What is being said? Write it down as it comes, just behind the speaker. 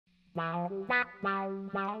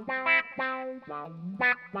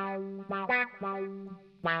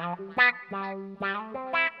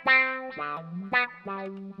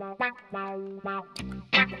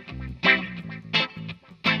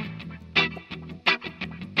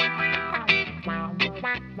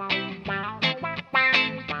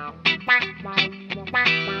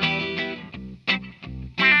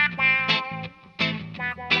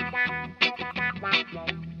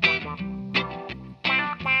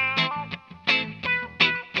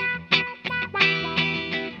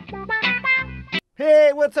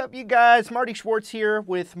Hey, what's up, you guys? Marty Schwartz here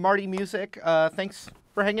with Marty Music. Thanks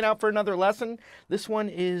for hanging out for another lesson. This one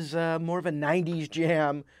is more of a 90s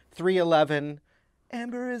jam, 311.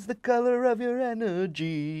 Amber is the color of your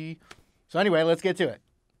energy. So anyway, let's get to it.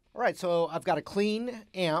 All right, so I've got a clean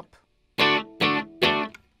amp.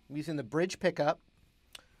 I'm using the bridge pickup.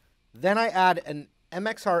 Then I add an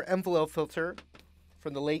MXR envelope filter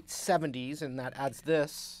from the late 70s, and that adds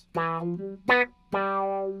this. That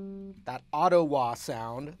auto wah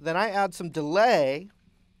sound. Then I add some delay.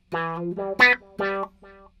 Then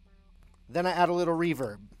I add a little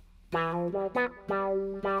reverb.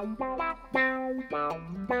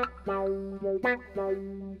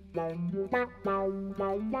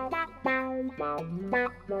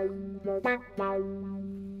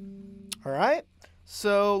 All right,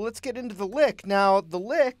 so let's get into the lick. Now, the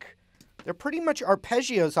lick, they're pretty much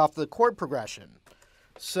arpeggios off the chord progression.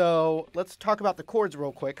 So let's talk about the chords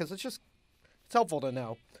real quick, because it's helpful to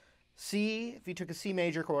know. C, if you took a C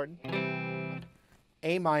major chord,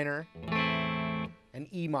 A minor, and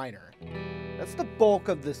E minor. That's the bulk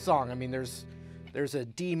of this song. I mean, there's a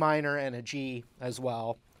D minor and a G as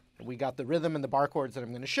well. And we got the rhythm and the bar chords that I'm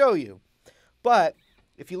going to show you. But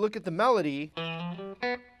if you look at the melody,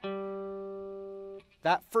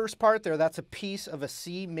 that first part there, that's a piece of a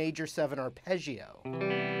C major 7 arpeggio.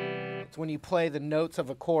 It's when you play the notes of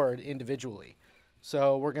a chord individually.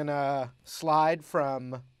 So we're going to slide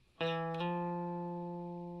from 2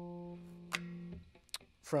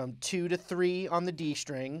 to 3 on the D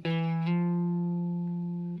string.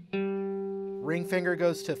 Ring finger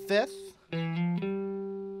goes to 5th.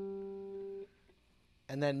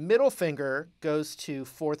 And then middle finger goes to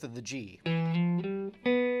 4th of the G. And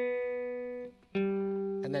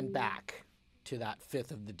then back to that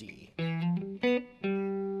 5th of the D.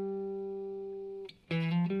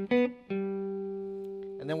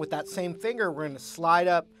 And then with that same finger, we're going to slide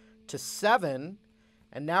up to 7.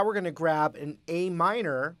 And now we're going to grab an A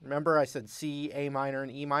minor. Remember I said C, A minor,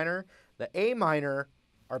 and E minor? The A minor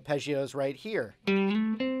arpeggio is right here.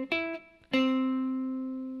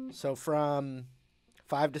 So from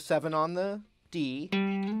 5 to 7 on the D,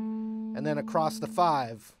 and then across the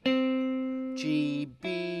 5. G,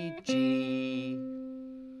 B, G.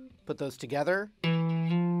 Put those together.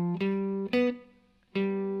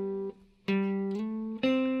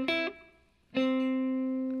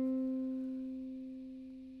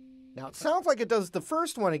 Now it sounds like it does the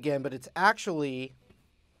first one again, but it's actually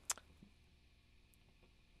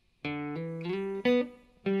so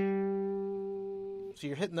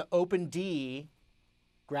you're hitting the open D,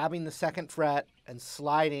 grabbing the 2nd fret, and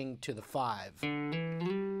sliding to the 5.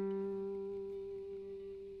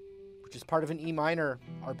 Which is part of an E minor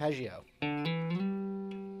arpeggio.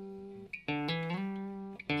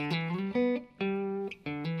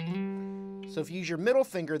 So if you use your middle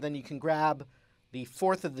finger, then you can grab the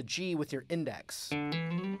 4th of the G with your index.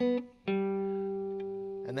 And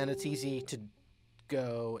then it's easy to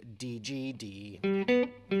go D, G, D.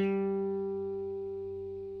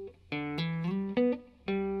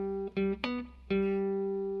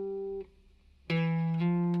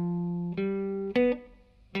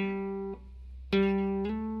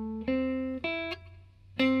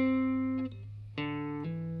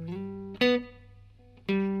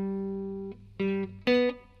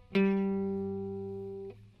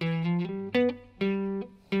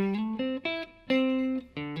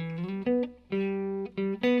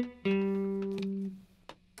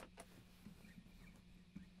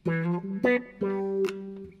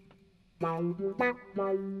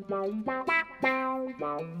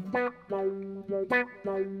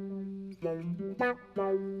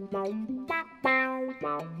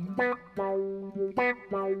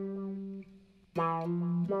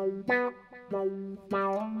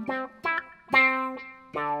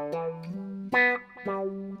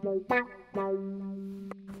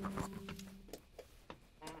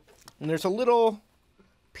 And there's a little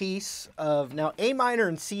piece of, now A minor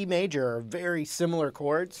and C major are very similar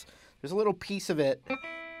chords. There's a little piece of it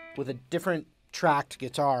with a different tracked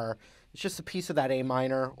guitar. It's just a piece of that A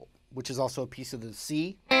minor, which is also a piece of the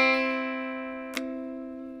C.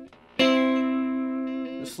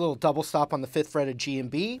 Just a little double stop on the 5th fret of G and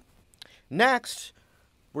B. Next,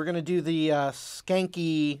 we're going to do the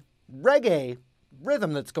skanky reggae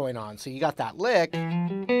rhythm that's going on. So you got that lick.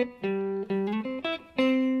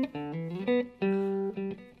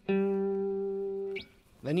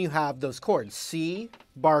 Then you have those chords. C,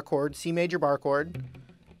 bar chord, C major bar chord,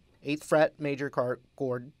 8th fret major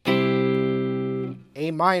chord,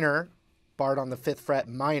 A minor, barred on the 5th fret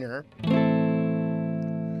minor,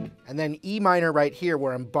 and then E minor right here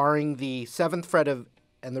where I'm barring the 7th fret of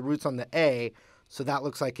and the roots on the A, so that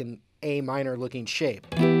looks like an A minor looking shape.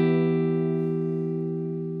 And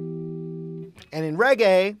in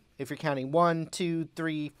reggae, if you're counting 1, 2,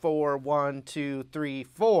 3, 4, 1, 2, 3,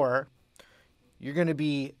 4, you're going to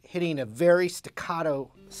be hitting a very staccato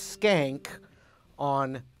skank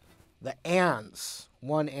on the ands.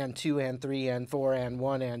 1 and 2 and 3 and 4 and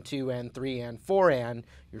 1 and 2 and 3 and 4 and.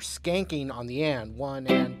 You're skanking on the and. 1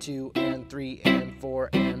 and 2 and 3 and 4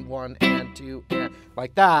 and 1 and 2 and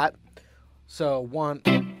like that. So 1.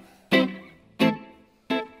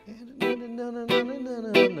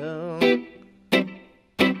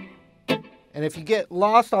 And if you get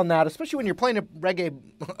lost on that, especially when you're playing a reggae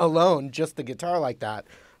alone, just the guitar like that,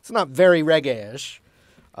 it's not very reggae-ish.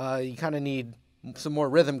 You kind of need some more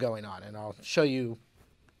rhythm going on, and I'll show you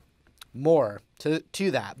more to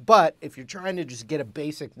that. But if you're trying to just get a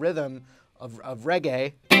basic rhythm of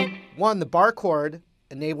reggae, one, the bar chord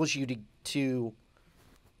enables you to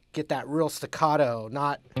get that real staccato,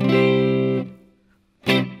 not, you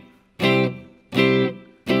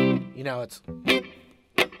know, it's,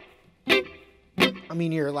 I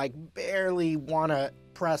mean, you're like barely want to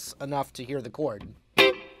press enough to hear the chord.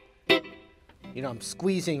 You know, I'm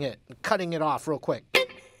squeezing it, cutting it off real quick.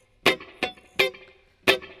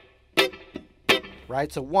 Right?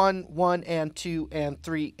 So 1, 1, and 2, and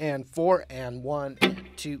 3, and 4, and 1, and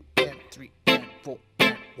 2, and 3, and 4,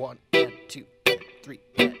 and 1, and 2, and 3,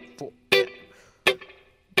 and 4, and...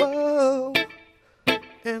 Whoa!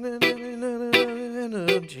 Energy.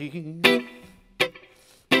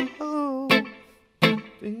 Oh.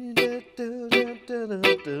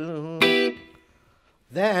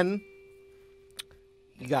 Then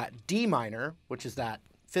you got D minor, which is that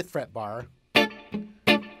 5th fret bar.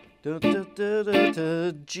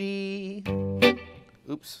 G.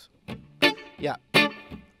 Oops. Yeah.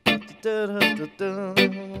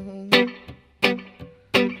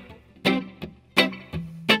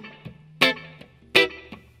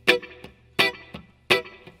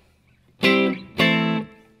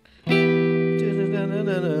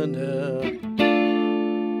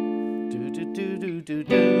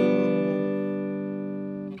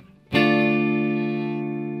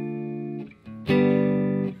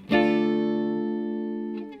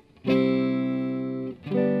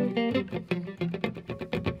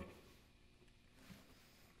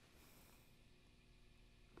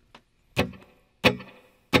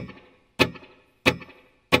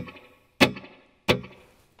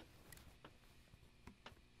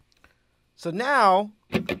 So now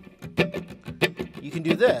you can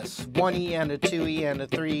do this. 1E and a 2E and a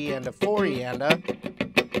 3 and a 4E and a.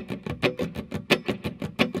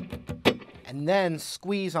 And then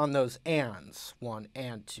squeeze on those ands. 1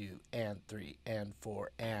 and 2 and 3 and 4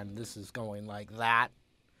 and. This is going like that.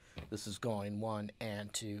 This is going 1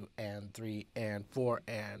 and 2 and 3 and 4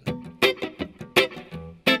 and.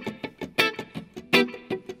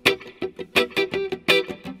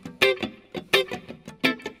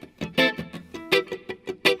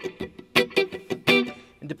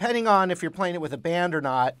 Depending on if you're playing it with a band or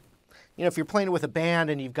not, you know, if you're playing it with a band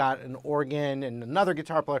and you've got an organ and another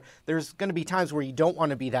guitar player, there's going to be times where you don't want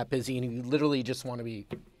to be that busy and you literally just want to be...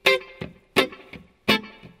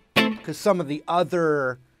 Because some of the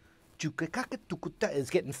other is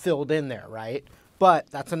getting filled in there, right? But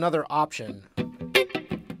that's another option.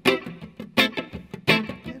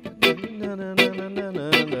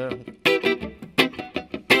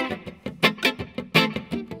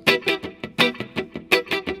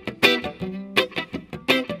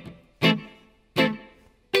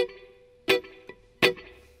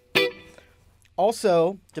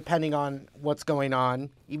 Also, depending on what's going on,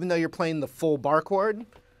 even though you're playing the full bar chord,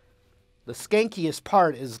 the skankiest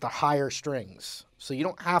part is the higher strings. So you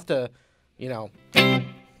don't have to, you know,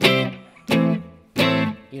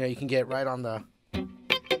 you can get right on the...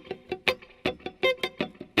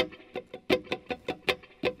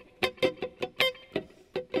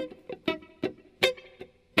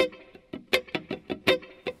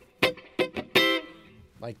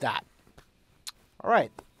 like that. All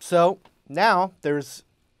right, so... now there's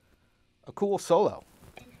a cool solo.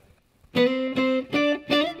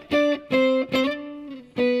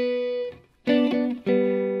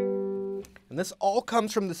 And this all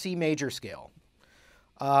comes from the C major scale.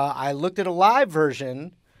 I looked at a live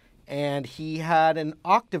version, and he had an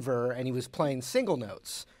octaver, and he was playing single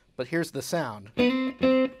notes. But here's the sound.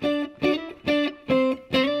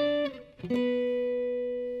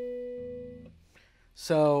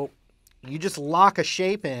 So you just lock a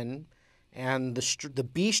shape in, and the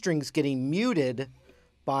B string's getting muted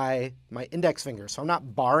by my index finger. So I'm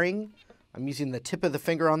not barring. I'm using the tip of the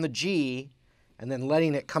finger on the G and then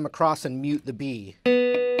letting it come across and mute the B. And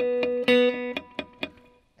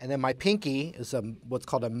then my pinky is what's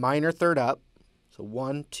called a minor third up. So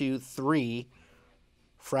 1, 2, 3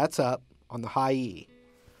 frets up on the high E.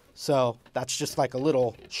 So that's just like a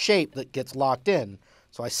little shape that gets locked in.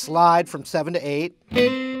 So I slide from 7 to 8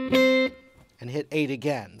 and hit 8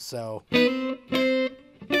 again. So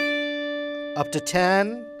up to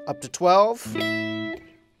 10, up to 12.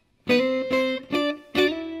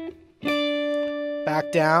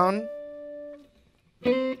 Back down.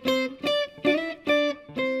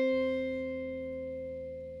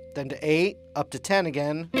 Then to 8, up to 10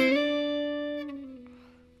 again.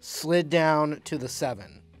 Slid down to the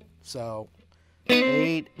 7. So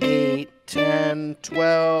 8, 8, 10,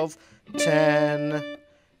 12, 10,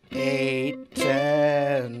 8,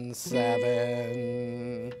 10,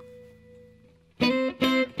 7.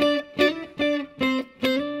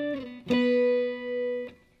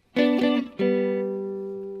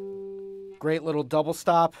 Great little double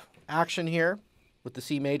stop action here with the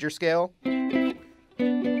C major scale.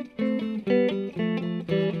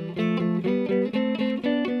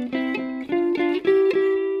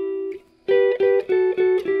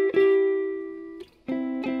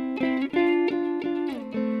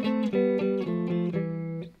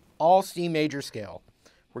 All C major scale.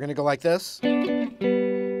 We're going to go like this.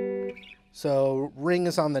 So ring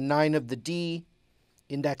is on the 9 of the D,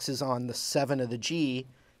 index is on the 7 of the G.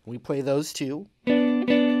 We play those two.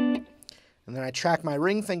 And then I track my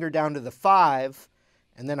ring finger down to the 5,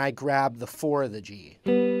 and then I grab the 4 of the G.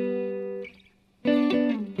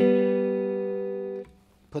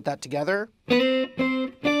 Put that together.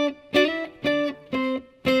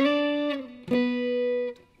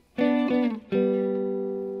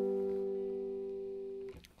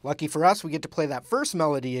 Lucky for us, we get to play that first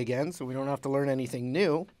melody again, so we don't have to learn anything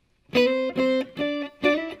new.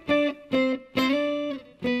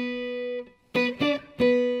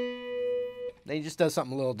 Then he just does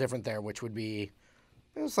something a little different there, which would be,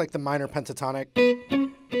 it was like the minor pentatonic.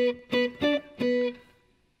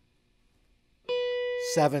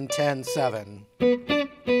 7, 10, 7.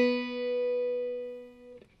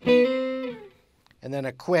 And then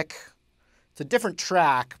a quick, it's a different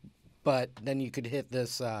track, but then you could hit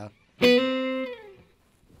this this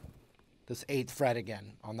 8th fret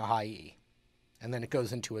again on the high E. And then it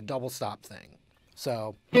goes into a double stop thing.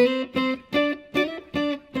 So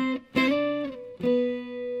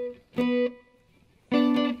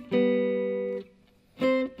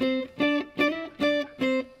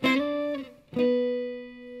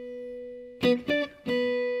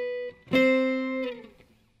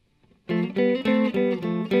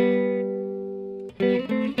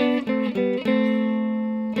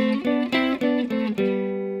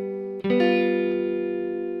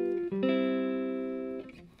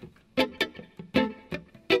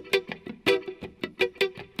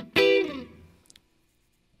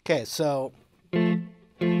okay, so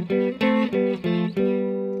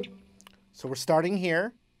we're starting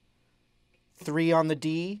here. 3 on the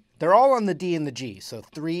D. They're all on the D and the G. So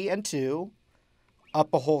 3 and 2,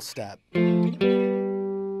 up a whole step.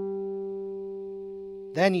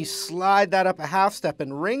 Then you slide that up a half step,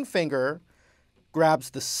 and ring finger grabs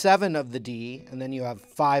the 7 of the D, and then you have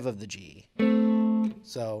 5 of the G.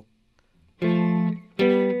 So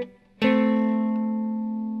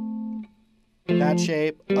that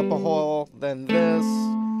shape, up a hole, then this,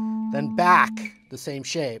 then back the same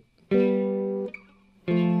shape.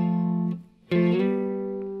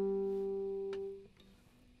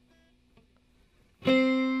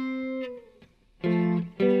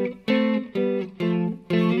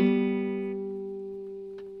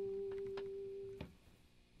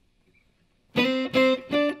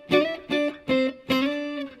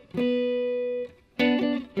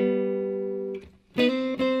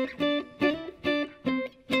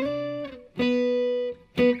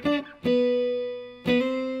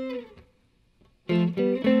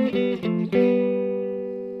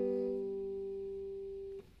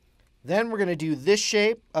 Then we're going to do this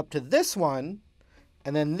shape up to this one,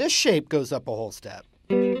 and then this shape goes up a whole step.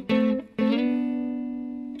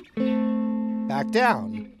 Back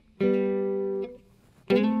down.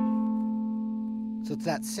 So it's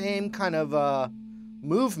that same kind of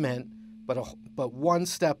movement, but one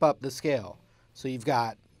step up the scale. So you've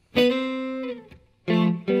got then,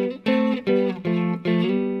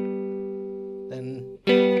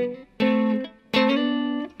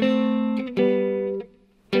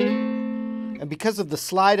 and because of the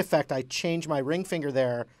slide effect, I change my ring finger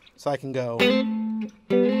there so I can go.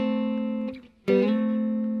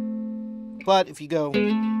 But if you go,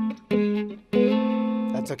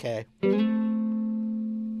 that's okay.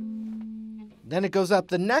 Then it goes up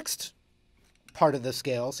the next part of the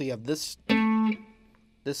scale. So you have this.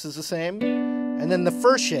 This is the same. And then the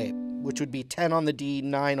first shape, which would be 10 on the D,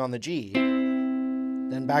 9 on the G.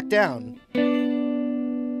 Then back down.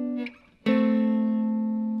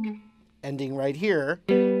 Ending right here.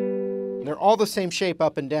 They're all the same shape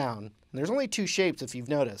up and down. And there's only two shapes if you've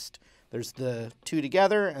noticed. There's the two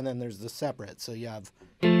together, and then there's the separate. So you have...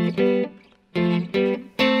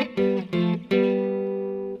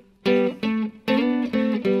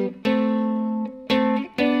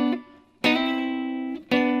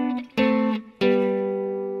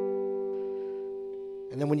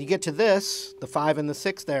 And then when you get to this, the 5 and the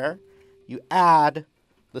 6 there, you add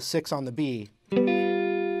the 6 on the B,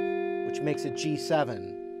 which makes it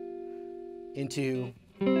G7 into...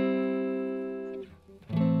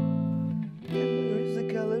 Where's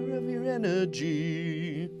the color of your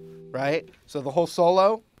energy? Right? So the whole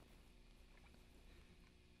solo.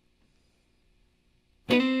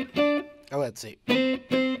 Oh, let's see.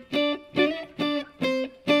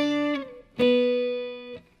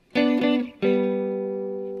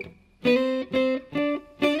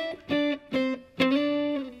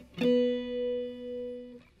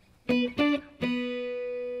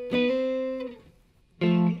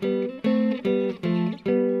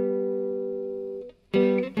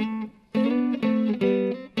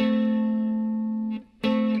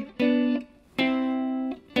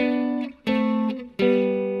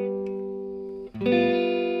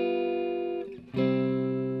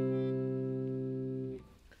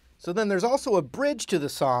 So then there's also a bridge to the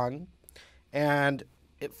song, and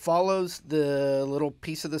it follows the little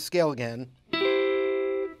piece of the scale again.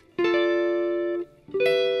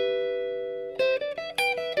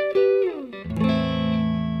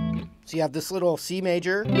 So you have this little C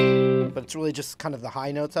major, but it's really just kind of the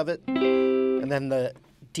high notes of it. And then the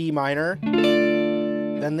D minor,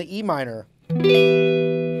 then the E minor.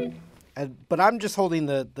 But I'm just holding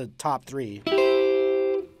the top three.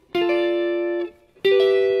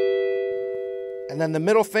 And then the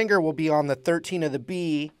middle finger will be on the 13 of the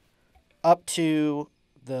B up to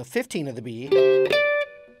the 15 of the B.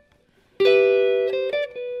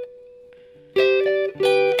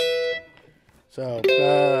 So,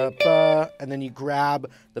 and then you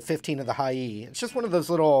grab the 15 of the high E. It's just one of those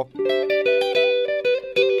little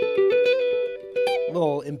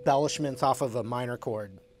embellishments off of a minor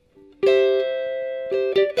chord.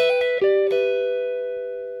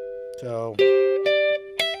 So...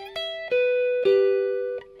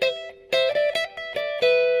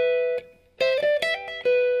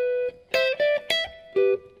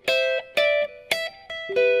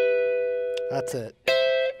 that's it.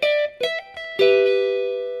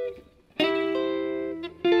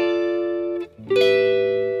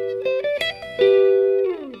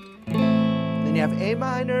 Then you have A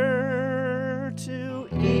minor to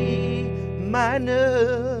E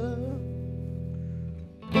minor.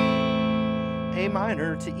 A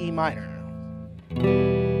minor to E minor.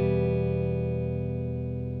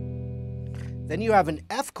 Then you have an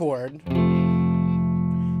F chord.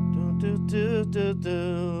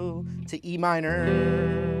 To E minor,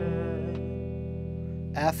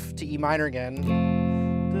 F to E minor again,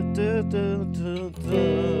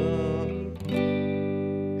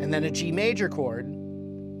 and then a G major chord.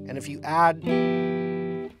 And if you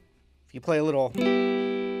play a little,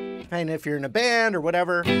 depending if you're in a band or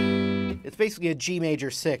whatever, it's basically a G major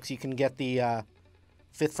 6. You can get the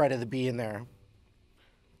 5th fret of the B in there.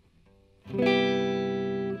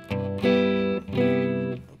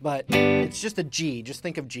 But it's just a G. Just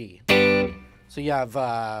think of G. So you have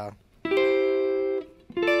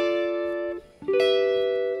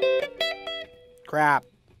crap.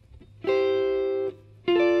 A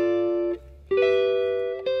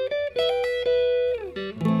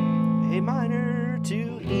minor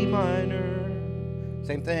to E minor.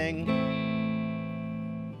 Same thing.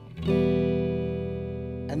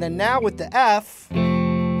 And then now with the F,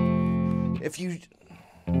 if you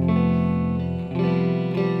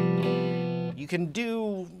can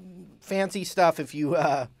do fancy stuff if you,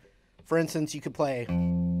 for instance, you could play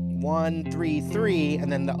 1, 3, 3, and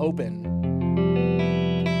then the open.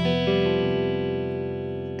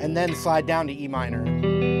 And then slide down to E minor.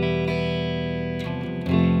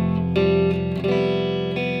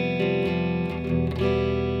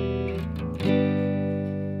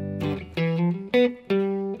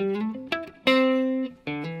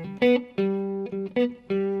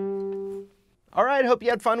 right. Hope you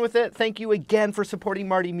had fun with it. Thank you again for supporting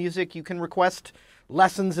Marty Music. You can request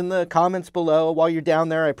lessons in the comments below while you're down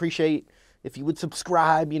there. I appreciate if you would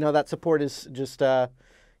subscribe. That support is just,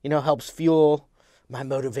 helps fuel my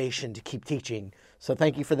motivation to keep teaching. So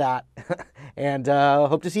thank you for that. And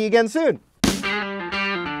hope to see you again soon.